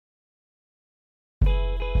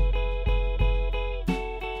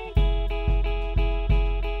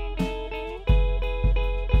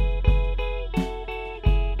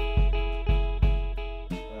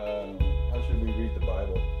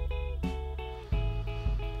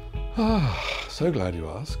Ah, so glad you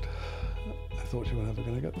asked. I thought you were never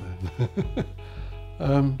going to get there.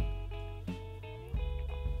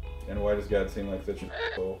 And why does God seem like such an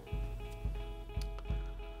asshole?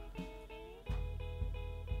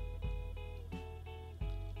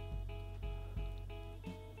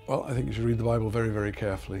 Well, I think you should read the Bible very, very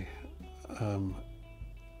carefully,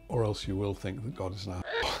 or else you will think that God is an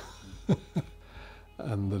asshole.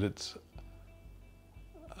 And that it's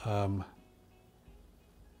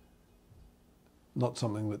not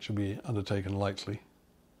something that should be undertaken lightly.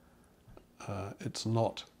 It's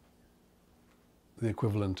not the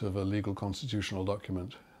equivalent of a legal constitutional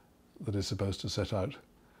document that is supposed to set out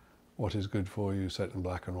what is good for you, set in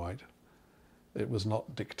black and white. It was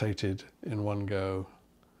not dictated in one go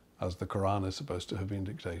as the Quran is supposed to have been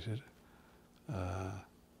dictated.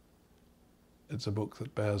 It's a book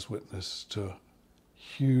that bears witness to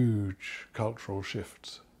huge cultural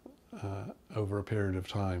shifts over a period of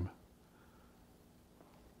time,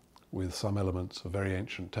 with some elements of very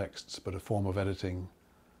ancient texts, but a form of editing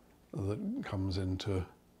that comes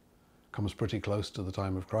pretty close to the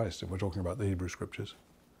time of Christ, if we're talking about the Hebrew Scriptures.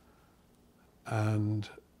 And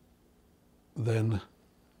then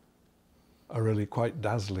a really quite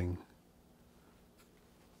dazzling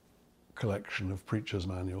collection of preachers'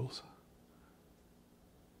 manuals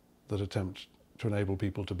that attempt to enable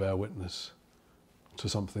people to bear witness to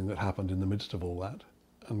something that happened in the midst of all that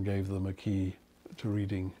and gave them a key to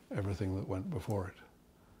reading everything that went before it.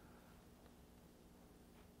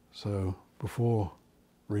 So before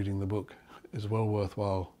reading the book, it's well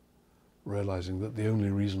worthwhile realizing that the only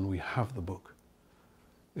reason we have the book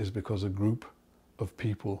is because a group of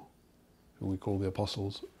people, who we call the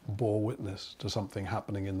apostles, bore witness to something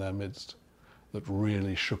happening in their midst that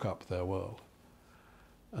really shook up their world.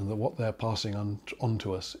 And that what they're passing on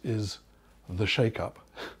to us is the shake-up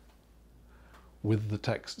with the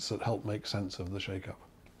texts that help make sense of the shake-up.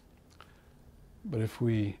 But if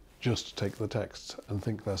we just take the texts and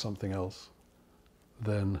think they're something else,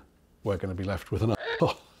 then we're going to be left with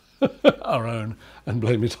our own and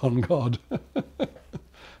blame it on God.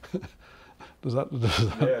 Does that?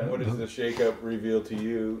 Yeah, and what does the shake-up reveal to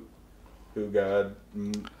you who God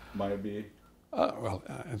might be? Well,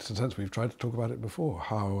 in a sense, we've tried to talk about it before,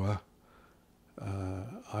 how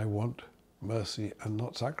I want mercy and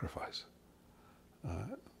not sacrifice.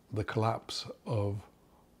 The collapse of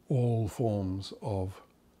all forms of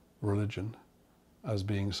religion as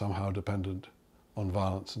being somehow dependent on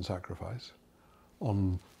violence and sacrifice,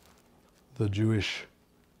 on the Jewish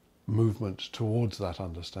movement towards that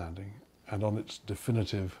understanding and on its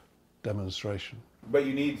definitive demonstration. But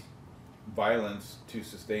you need violence to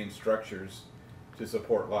sustain structures to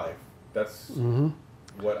support life. That's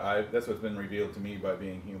that's what's been revealed to me by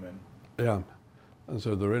being human. Yeah, and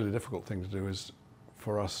so the really difficult thing to do is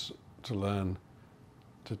for us to learn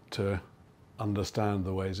to understand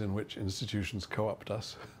the ways in which institutions co-opt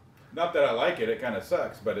us. Not that I like it, it kind of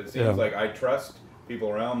sucks, but it seems like I trust people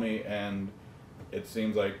around me, and it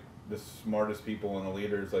seems like the smartest people and the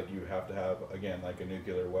leaders, like, you have to have, again, like a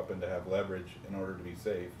nuclear weapon to have leverage in order to be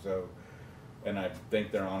safe. So, and I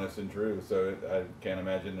think they're honest and true, so I can't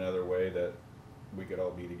imagine another way that we could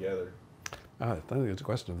all be together. I don't think it's a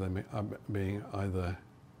question of them being either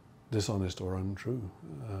dishonest or untrue.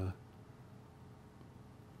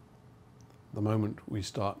 The moment we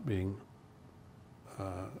start having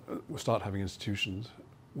institutions,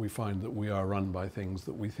 we find that we are run by things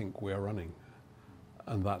that we think we are running.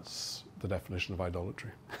 And that's the definition of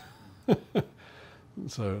idolatry.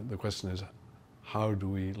 So the question is, how do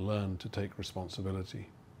we learn to take responsibility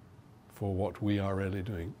for what we are really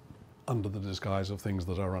doing under the disguise of things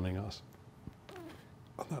that are running us?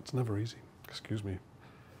 And that's never easy. Excuse me.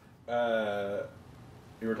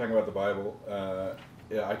 You were talking about the Bible.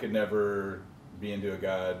 Yeah, I could never be into a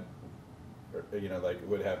God, like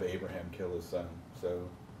would have Abraham kill his son. So,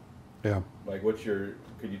 yeah. Like, could you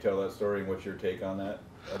tell that story and what's your take on that?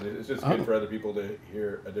 It's just good for other people to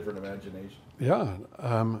hear a different imagination. Yeah.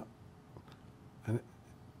 And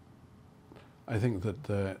I think that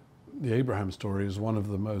the Abraham story is one of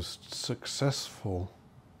the most successful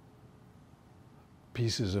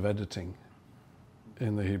pieces of editing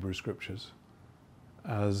in the Hebrew Scriptures,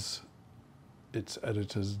 as its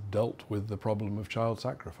editors dealt with the problem of child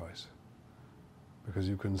sacrifice. Because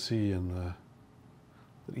you can see that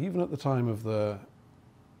even at the time of the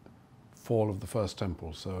fall of the First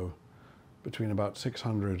Temple, so between about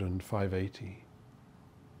 600 and 580,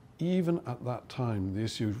 even at that time the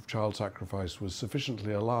issue of child sacrifice was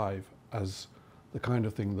sufficiently alive as the kind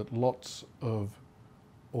of thing that lots of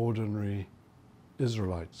ordinary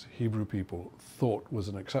Israelites, Hebrew people, thought was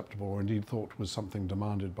unacceptable, or indeed thought was something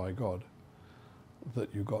demanded by God,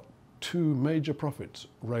 that you got two major prophets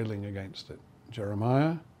railing against it.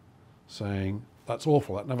 Jeremiah saying, that's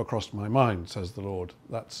awful, that never crossed my mind, says the Lord.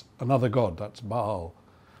 That's another God, that's Baal.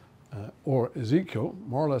 Or Ezekiel,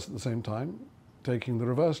 more or less at the same time, taking the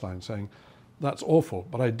reverse line, saying, that's awful,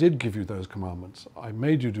 but I did give you those commandments. I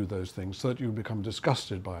made you do those things so that you become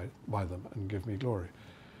disgusted by them and give me glory.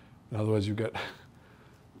 In other words, you get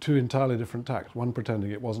two entirely different tacks, one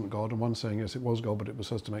pretending it wasn't God and one saying, yes, it was God, but it was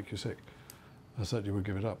supposed to make you sick, so that you would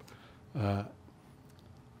give it up.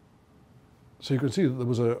 So you can see that there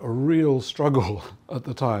was a real struggle at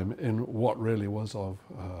the time in what really was of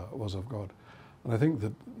God. And I think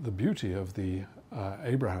that the beauty of the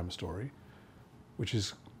Abraham story, which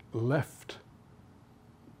is left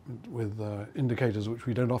with indicators which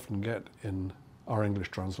we don't often get in our English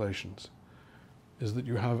translations, is that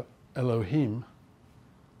you have Elohim,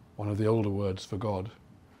 one of the older words for God,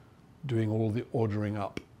 doing all the ordering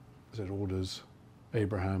up, as it orders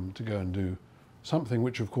Abraham to go and do something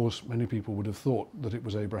which, of course, many people would have thought that it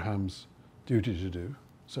was Abraham's duty to do,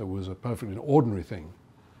 so it was a perfectly ordinary thing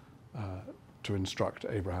to instruct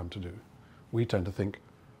Abraham to do. We tend to think,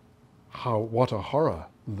 what a horror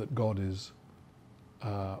that God is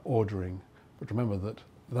ordering. But remember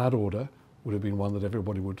that order would have been one that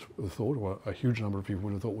everybody would have thought, or a huge number of people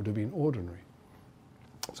would have thought would have been ordinary.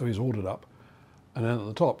 So he's ordered up, and then at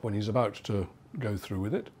the top, when he's about to go through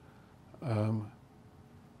with it,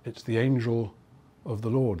 it's the angel of the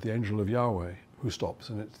Lord, the angel of Yahweh, who stops,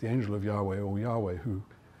 and it's the angel of Yahweh, or Yahweh, who,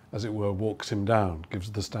 as it were, walks him down,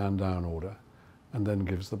 gives the stand down order, and then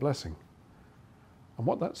gives the blessing. And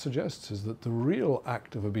what that suggests is that the real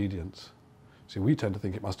act of obedience, see, we tend to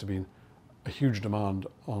think it must have been a huge demand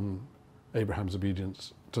on Abraham's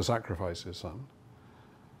obedience to sacrifice his son,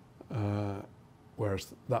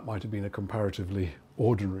 whereas that might have been a comparatively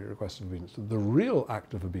ordinary request of obedience. The real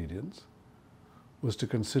act of obedience was to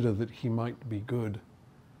consider that he might be good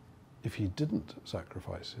if he didn't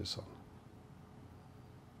sacrifice his son.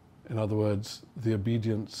 In other words, the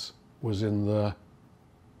obedience was in the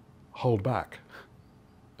hold back,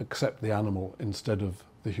 accept the animal instead of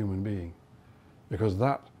the human being, because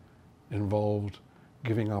that involved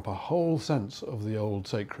giving up a whole sense of the old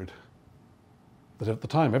sacred that at the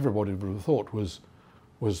time everybody would have thought was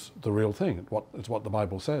the real thing. It's what the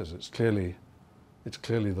Bible says. It's clearly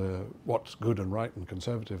what's good and right and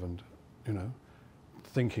conservative, and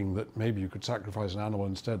thinking that maybe you could sacrifice an animal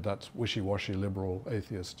instead, that's wishy-washy liberal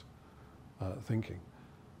atheist thinking.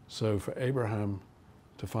 So for Abraham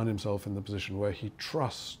to find himself in the position where he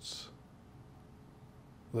trusts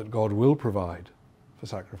that God will provide for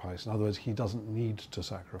sacrifice, in other words, he doesn't need to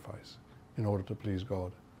sacrifice in order to please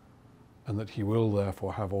God, and that he will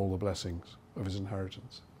therefore have all the blessings of his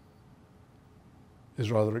inheritance,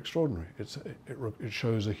 is rather extraordinary. It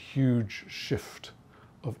shows a huge shift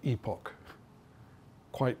of epoch,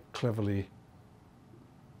 quite cleverly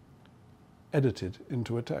edited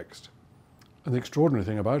into a text. And the extraordinary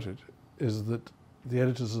thing about it is that the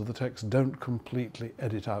editors of the text don't completely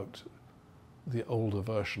edit out the older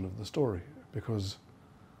version of the story, because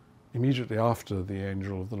immediately after the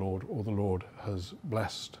angel of the Lord, or the Lord, has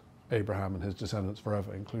blessed Abraham and his descendants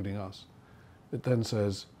forever, including us, it then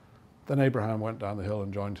says, then Abraham went down the hill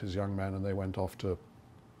and joined his young men, and they went off to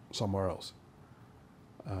somewhere else.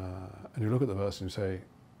 And you look at the verse and you say,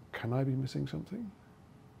 can I be missing something?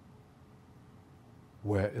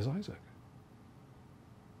 Where is Isaac?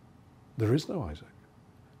 There is no Isaac.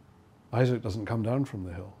 Isaac doesn't come down from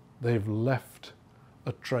the hill. They've left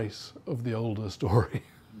a trace of the older story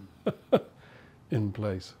in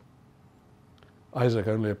place. Isaac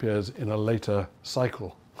only appears in a later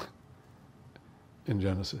cycle in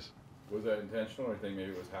Genesis. Was that intentional, or do you think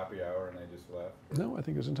maybe it was happy hour and they just left? No, I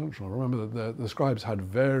think it was intentional. Remember that the scribes had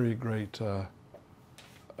very great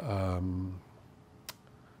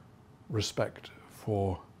respect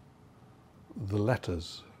for the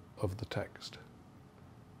letters of the text.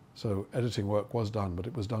 So editing work was done, but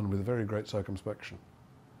it was done with very great circumspection.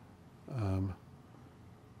 And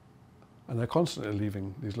they're constantly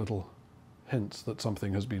leaving these little hints that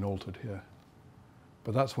something has been altered here.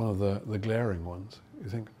 But that's one of the glaring ones. You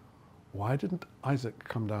think, why didn't Isaac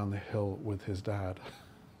come down the hill with his dad?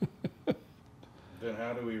 Then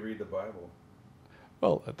how do we read the Bible?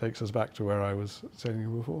 Well, that takes us back to where I was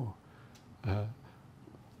saying before.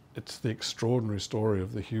 It's the extraordinary story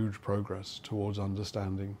of the huge progress towards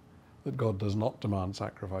understanding that God does not demand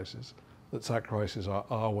sacrifices, that sacrifices are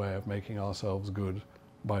our way of making ourselves good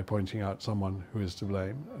by pointing out someone who is to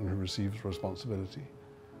blame and who receives responsibility,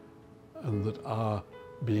 and that our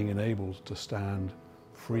being enabled to stand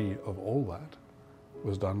free of all that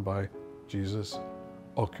was done by Jesus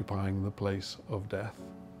occupying the place of death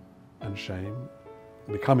and shame,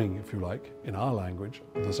 becoming, if you like, in our language,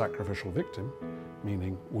 the sacrificial victim,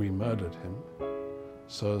 meaning we murdered him,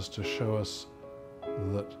 so as to show us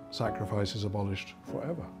that sacrifice is abolished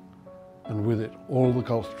forever. And with it, all the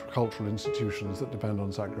cultural institutions that depend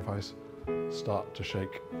on sacrifice start to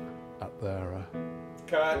shake at their...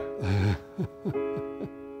 Cut!